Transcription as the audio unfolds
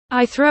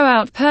I throw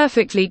out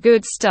perfectly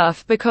good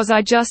stuff because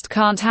I just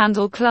can't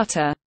handle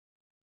clutter.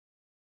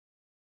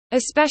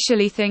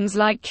 Especially things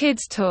like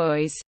kids'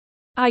 toys.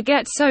 I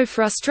get so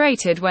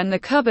frustrated when the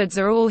cupboards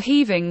are all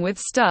heaving with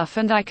stuff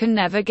and I can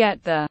never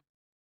get the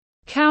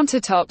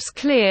countertops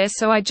clear,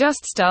 so I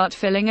just start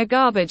filling a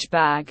garbage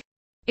bag.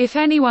 If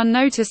anyone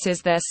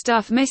notices their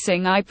stuff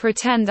missing, I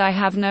pretend I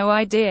have no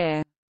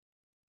idea.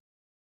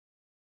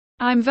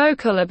 I'm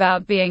vocal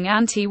about being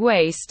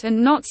anti-waste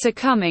and not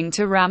succumbing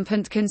to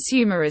rampant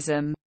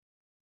consumerism.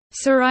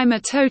 So I'm a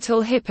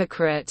total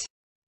hypocrite.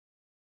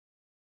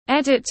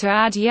 Edit to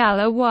add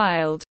Yalla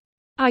Wild.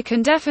 I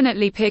can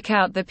definitely pick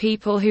out the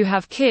people who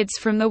have kids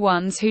from the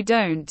ones who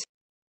don't.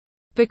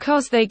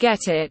 Because they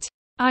get it.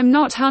 I'm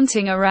not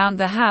hunting around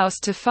the house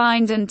to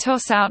find and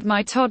toss out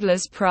my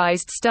toddler's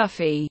prized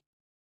stuffy.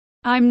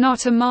 I'm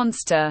not a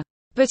monster.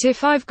 But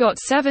if I've got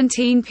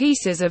 17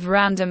 pieces of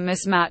random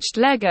mismatched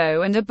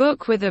Lego and a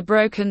book with a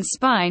broken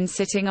spine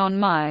sitting on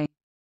my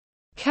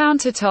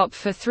countertop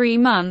for 3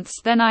 months,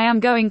 then I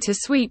am going to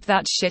sweep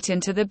that shit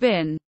into the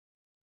bin.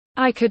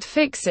 I could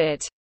fix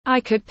it.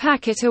 I could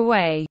pack it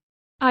away.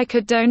 I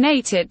could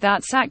donate it.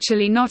 That's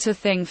actually not a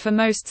thing for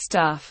most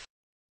stuff.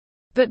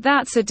 But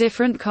that's a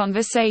different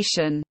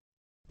conversation.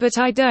 But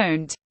I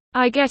don't.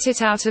 I get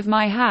it out of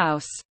my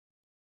house.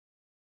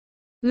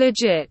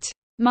 Legit.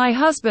 My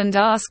husband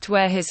asked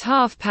where his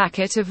half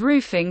packet of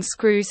roofing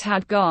screws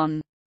had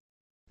gone.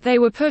 They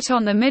were put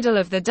on the middle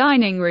of the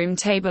dining room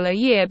table a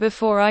year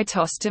before I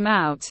tossed them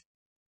out.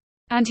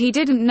 And he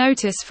didn't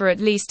notice for at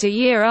least a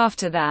year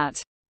after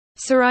that.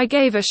 So I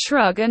gave a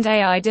shrug and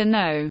I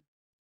dunno.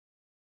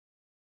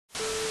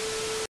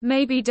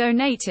 Maybe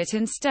donate it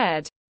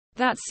instead.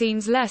 That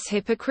seems less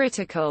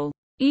hypocritical.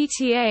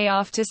 ETA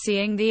after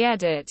seeing the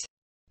edit.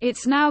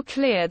 It's now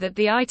clear that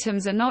the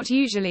items are not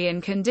usually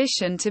in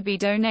condition to be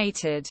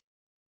donated.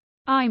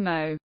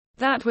 IMO.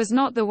 That was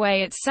not the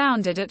way it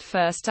sounded at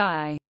first.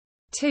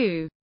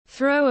 2.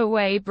 Throw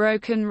away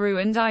broken,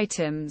 ruined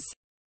items.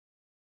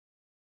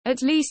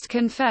 At least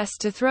confess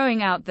to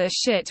throwing out their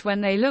shit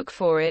when they look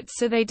for it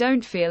so they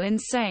don't feel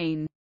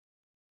insane.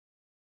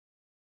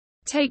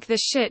 Take the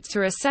shit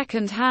to a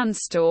second-hand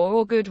store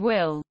or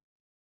Goodwill.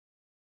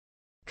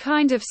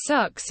 Kind of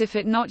sucks if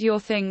it's not your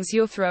things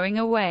you're throwing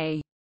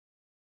away.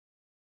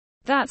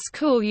 That's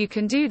cool, you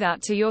can do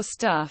that to your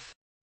stuff.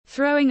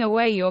 Throwing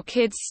away your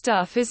kids'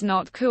 stuff is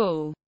not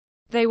cool.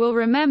 They will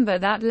remember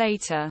that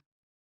later.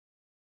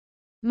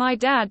 My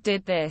dad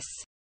did this.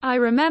 I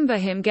remember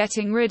him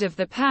getting rid of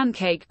the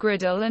pancake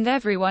griddle and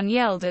everyone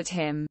yelled at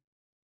him.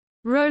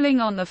 Rolling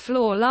on the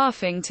floor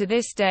laughing. To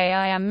this day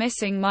I am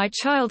missing my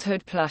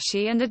childhood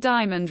plushie and a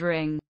diamond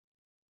ring.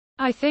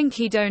 I think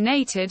he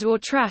donated or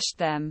trashed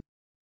them.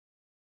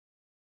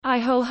 I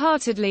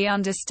wholeheartedly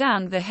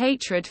understand the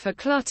hatred for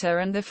clutter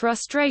and the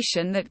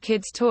frustration that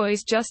kids'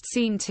 toys just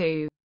seem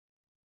to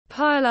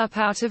pile up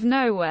out of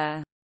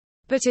nowhere.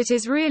 But it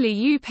is really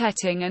you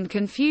petting and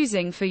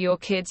confusing for your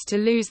kids to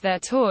lose their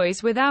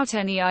toys without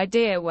any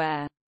idea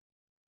where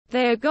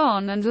they are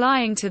gone, and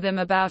lying to them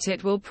about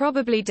it will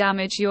probably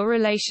damage your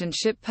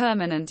relationship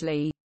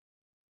permanently.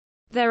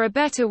 There are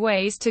better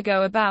ways to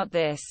go about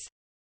this.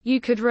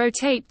 You could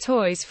rotate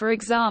toys, for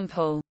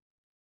example.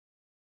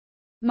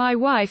 My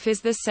wife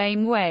is the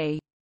same way.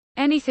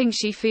 Anything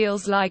she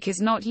feels like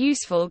is not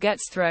useful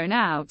gets thrown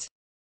out.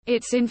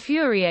 It's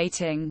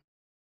infuriating.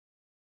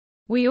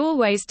 We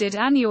always did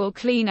annual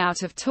clean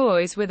out of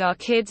toys with our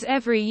kids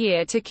every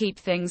year to keep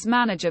things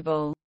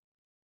manageable.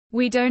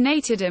 We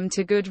donated them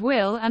to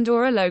Goodwill and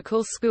or a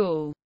local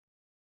school.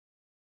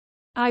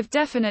 I've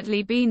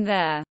definitely been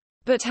there.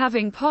 But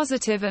having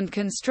positive and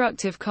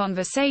constructive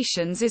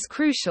conversations is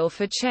crucial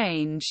for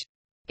change.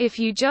 If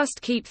you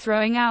just keep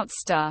throwing out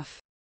stuff,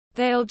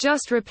 they'll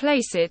just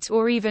replace it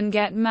or even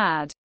get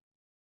mad.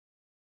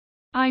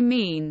 I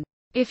mean,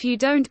 if you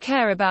don't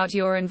care about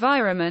your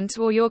environment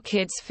or your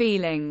kids'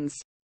 feelings,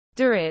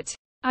 do it.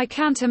 I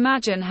can't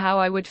imagine how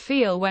I would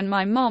feel when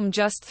my mom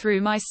just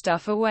threw my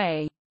stuff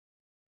away.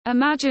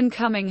 Imagine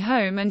coming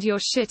home and your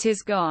shit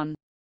is gone.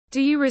 Do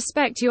you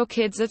respect your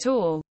kids at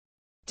all?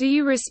 Do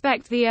you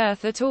respect the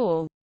earth at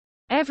all?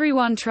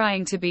 Everyone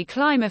trying to be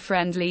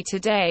climate-friendly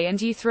today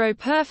and you throw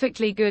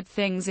perfectly good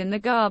things in the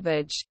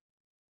garbage.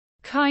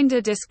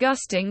 Kinda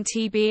disgusting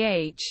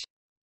tbh.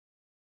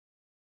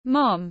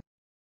 Mom.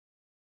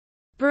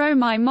 Bro,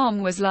 my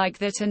mom was like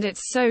that and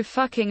it's so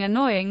fucking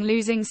annoying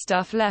losing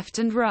stuff left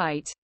and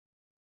right.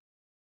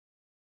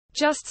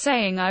 Just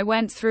saying, I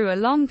went through a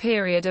long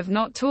period of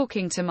not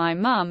talking to my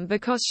mum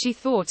because she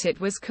thought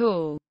it was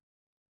cool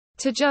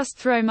to just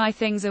throw my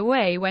things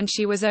away when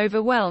she was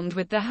overwhelmed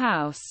with the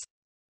house.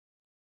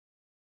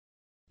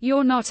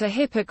 You're not a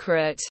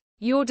hypocrite.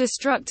 You're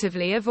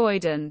destructively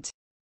avoidant.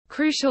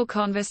 Crucial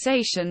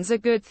conversations are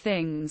good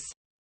things.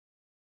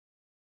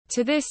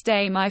 To this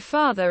day my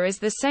father is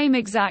the same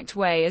exact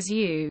way as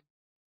you.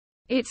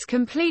 It's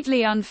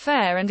completely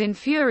unfair and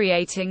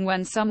infuriating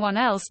when someone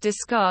else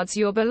discards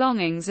your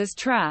belongings as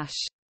trash.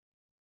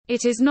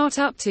 It is not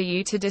up to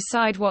you to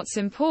decide what's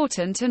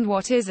important and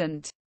what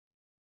isn't.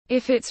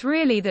 If it's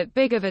really that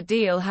big of a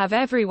deal, have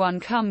everyone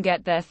come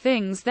get their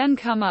things, then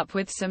come up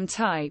with some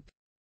type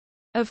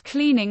of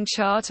cleaning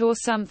chart or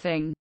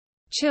something.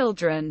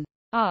 Children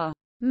are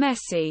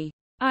messy.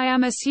 I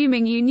am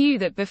assuming you knew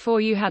that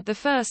before you had the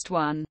first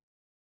one.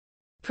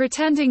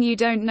 Pretending you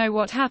don't know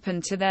what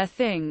happened to their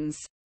things.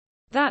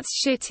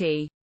 That's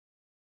shitty.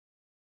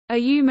 Are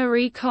you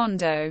Marie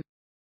Kondo?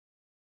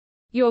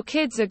 Your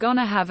kids are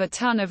gonna have a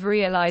ton of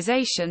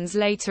realizations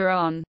later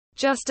on,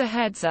 just a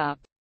heads up.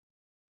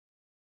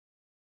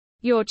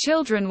 Your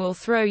children will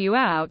throw you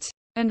out,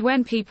 and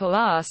when people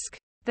ask,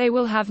 they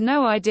will have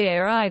no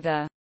idea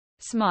either.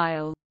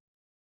 Smile.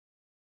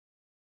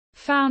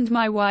 Found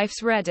my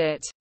wife's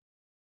Reddit.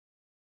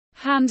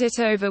 Hand it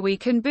over, we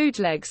can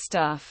bootleg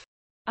stuff.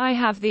 I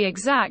have the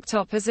exact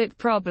opposite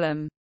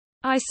problem.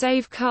 I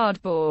save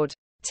cardboard,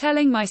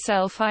 telling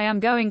myself I am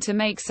going to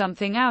make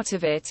something out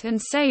of it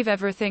and save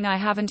everything I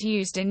haven't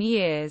used in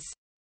years.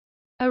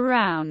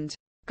 Around.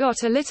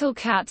 Got a little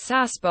cat's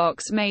ass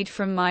box made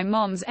from my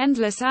mom's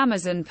endless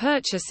Amazon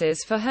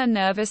purchases for her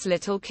nervous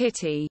little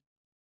kitty.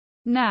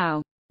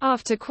 Now,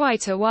 after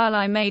quite a while,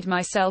 I made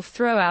myself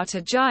throw out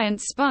a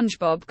giant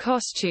SpongeBob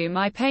costume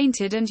I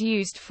painted and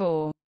used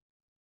for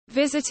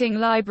visiting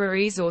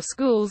libraries or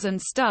schools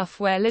and stuff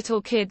where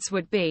little kids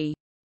would be.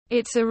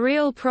 It's a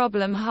real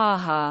problem,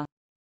 haha.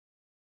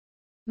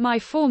 My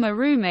former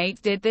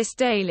roommate did this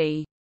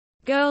daily.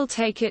 Girl,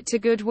 take it to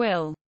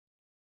Goodwill.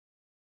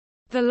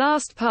 The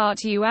last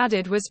part you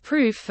added was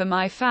proof for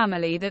my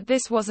family that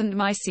this wasn't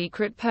my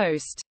secret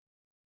post.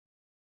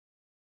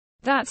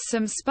 That's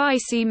some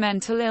spicy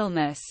mental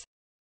illness.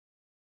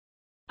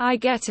 I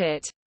get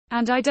it.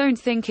 And I don't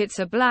think it's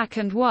a black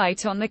and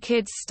white on the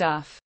kids'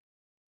 stuff.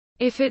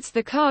 If it's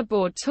the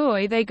cardboard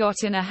toy they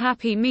got in a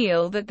Happy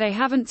Meal that they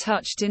haven't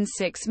touched in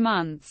 6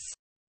 months,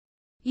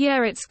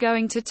 yeah, it's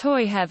going to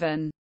toy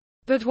heaven.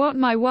 But what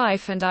my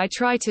wife and I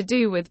try to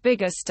do with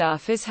bigger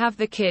stuff is have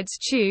the kids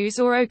choose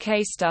or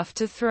okay stuff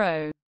to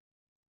throw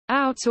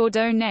out or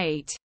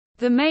donate.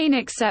 The main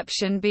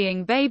exception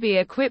being baby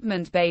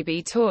equipment,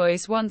 baby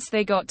toys. Once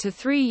they got to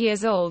 3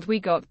 years old, we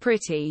got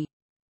pretty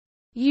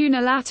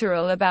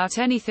unilateral about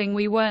anything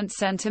we weren't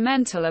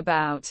sentimental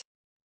about.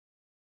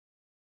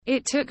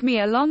 It took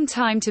me a long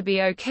time to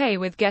be okay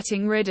with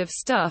getting rid of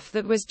stuff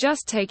that was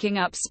just taking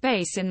up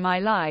space in my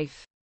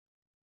life.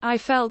 I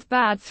felt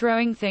bad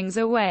throwing things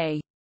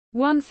away.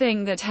 One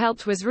thing that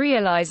helped was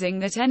realizing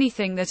that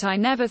anything that I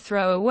never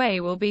throw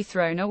away will be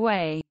thrown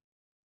away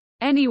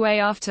anyway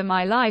after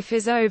my life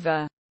is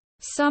over.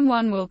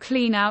 Someone will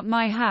clean out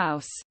my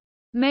house.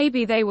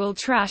 Maybe they will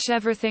trash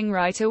everything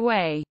right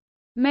away.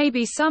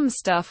 Maybe some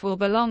stuff will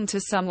belong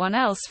to someone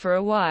else for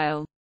a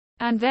while,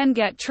 and then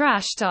get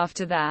trashed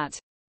after that.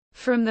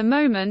 From the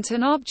moment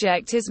an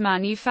object is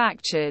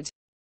manufactured,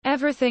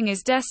 everything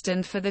is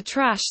destined for the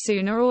trash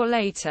sooner or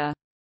later.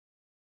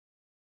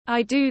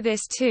 I do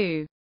this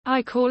too.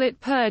 I call it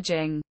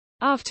purging.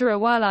 After a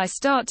while I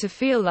start to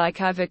feel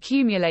like I've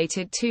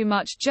accumulated too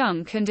much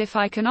junk, and if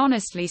I can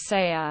honestly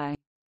say I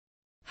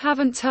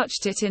haven't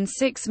touched it in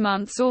 6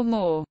 months or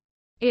more,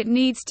 it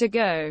needs to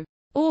go.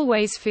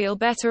 Always feel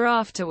better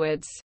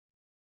afterwards.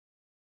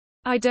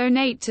 I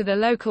donate to the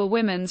local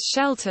women's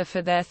shelter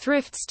for their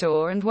thrift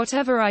store, and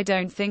whatever I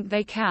don't think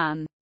they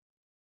can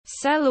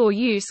sell or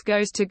use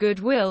goes to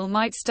Goodwill.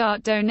 Might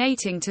start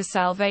donating to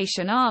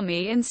Salvation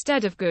Army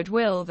instead of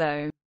Goodwill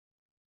though.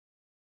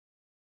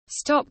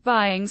 Stop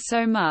buying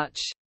so much.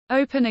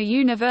 Open a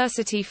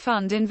university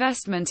fund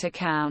investment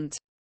account.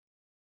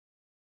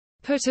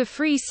 Put a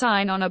free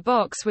sign on a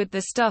box with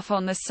the stuff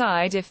on the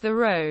side if the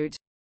road.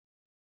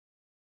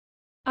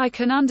 I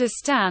can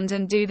understand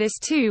and do this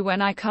too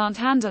when I can't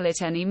handle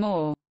it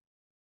anymore.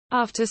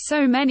 After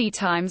so many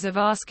times of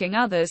asking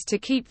others to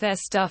keep their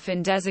stuff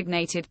in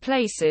designated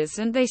places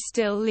and they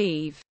still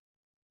leave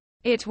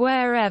it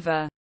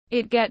wherever.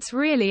 It gets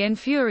really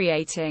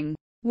infuriating.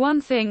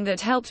 One thing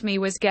that helped me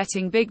was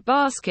getting big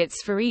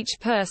baskets for each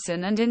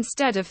person, and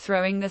instead of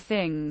throwing the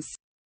things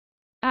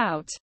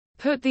out,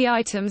 put the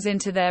items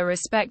into their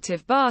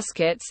respective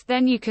baskets,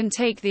 then you can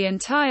take the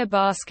entire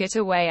basket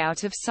away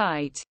out of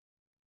sight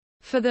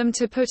for them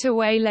to put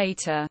away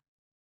later.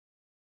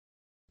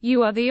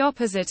 You are the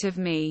opposite of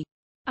me.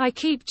 I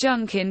keep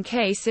junk in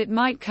case it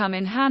might come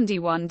in handy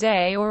one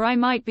day, or I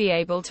might be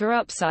able to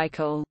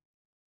upcycle,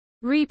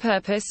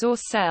 repurpose or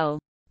sell.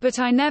 But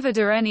I never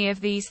do any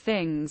of these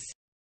things.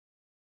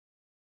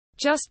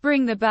 Just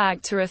bring the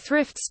bag to a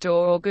thrift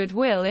store or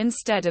Goodwill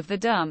instead of the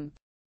dump.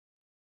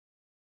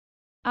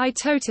 I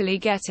totally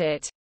get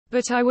it.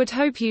 But I would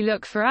hope you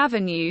look for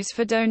avenues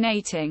for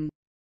donating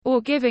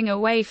or giving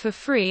away for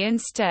free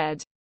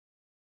instead.